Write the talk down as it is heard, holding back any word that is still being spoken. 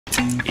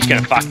He's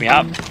gonna fuck me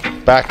up.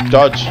 Back,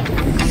 dodge.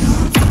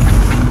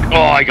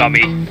 Oh, he got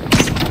me.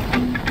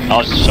 I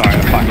was sorry,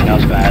 that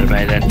was bad of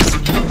me then.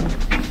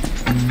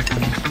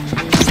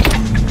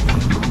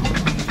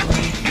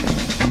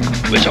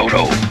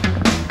 Risotto.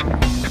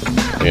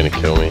 You're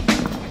gonna kill me.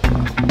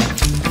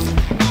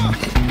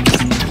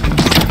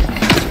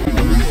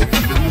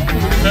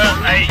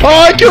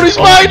 Oh, I killed his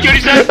mate!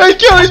 I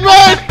killed his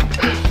mate!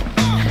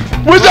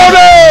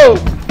 Risotto!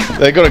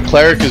 They got a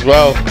cleric as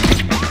well.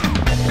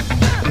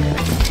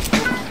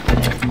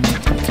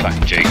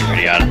 Fucking Jake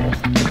already out.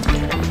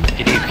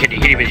 Can you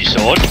hit him with your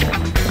sword?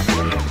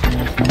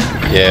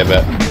 Yeah,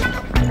 but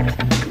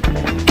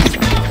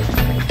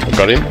I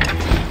got him.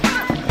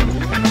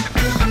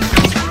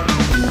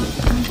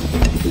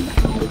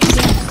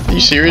 Are you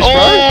serious, bro?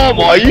 Oh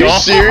my Are you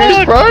God.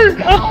 serious, bro?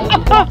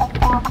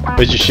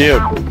 Where's your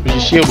shield?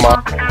 Where's your shield,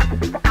 Mark?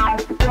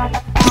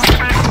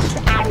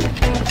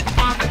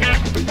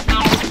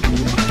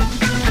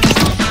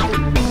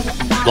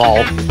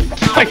 Lol.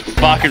 Like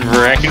fucking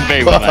wrecking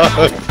people,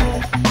 man.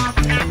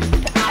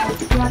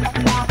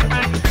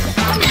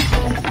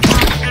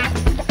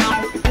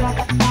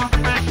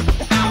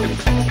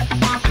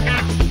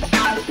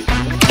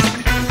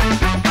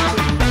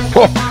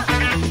 Oh.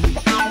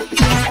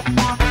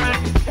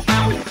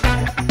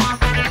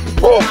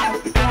 Oh.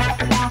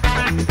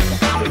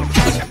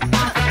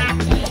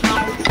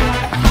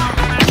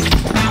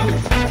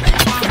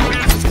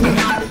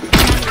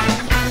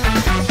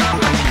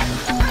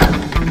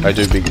 I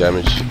do big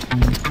damage.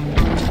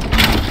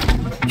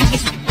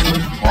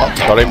 What?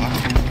 Got him.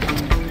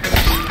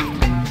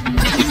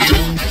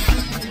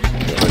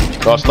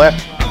 Nice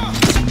left.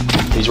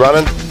 He's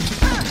running.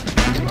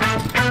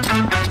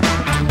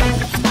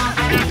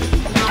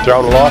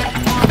 Throwing a lot.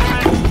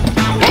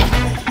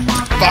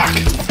 Fuck!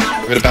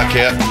 I'm gonna back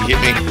out. You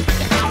hit me.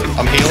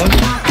 I'm healing.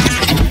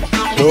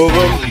 Two of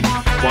them.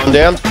 One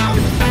down.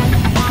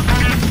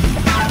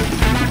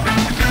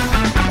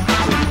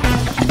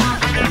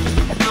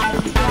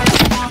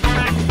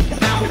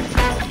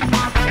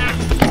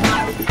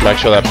 Make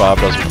sure that barb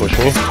doesn't push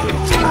me. Here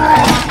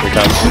he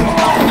comes.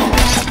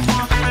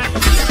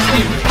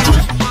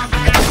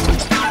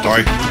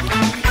 Sorry.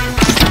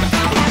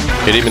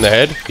 Hit him in the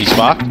head. He's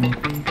fucked.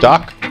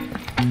 Duck.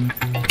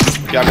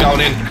 Yeah, I'm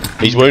going in.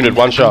 He's wounded.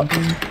 One shot.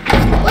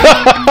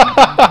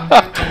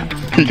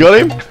 You got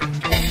him?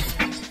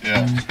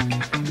 Yeah.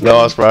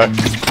 Nice, bro.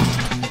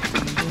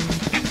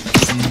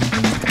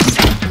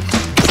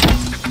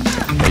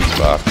 He's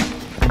fucked.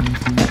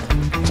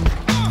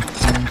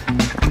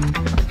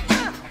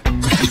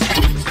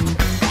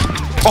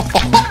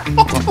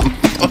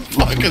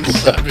 Fucking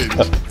savage.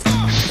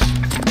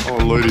 Oh,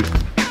 loaded.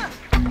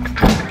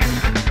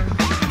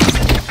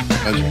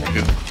 Magic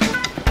kill.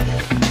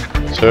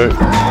 Two.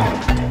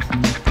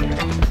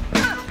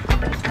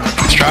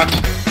 Trapped.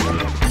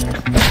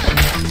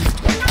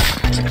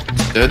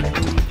 Dead.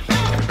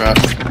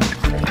 Trapped.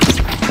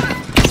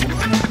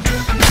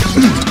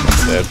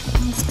 Dead.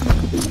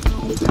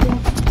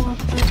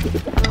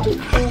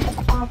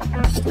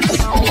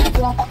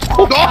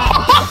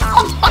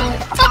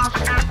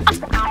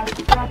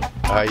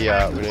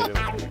 We need to...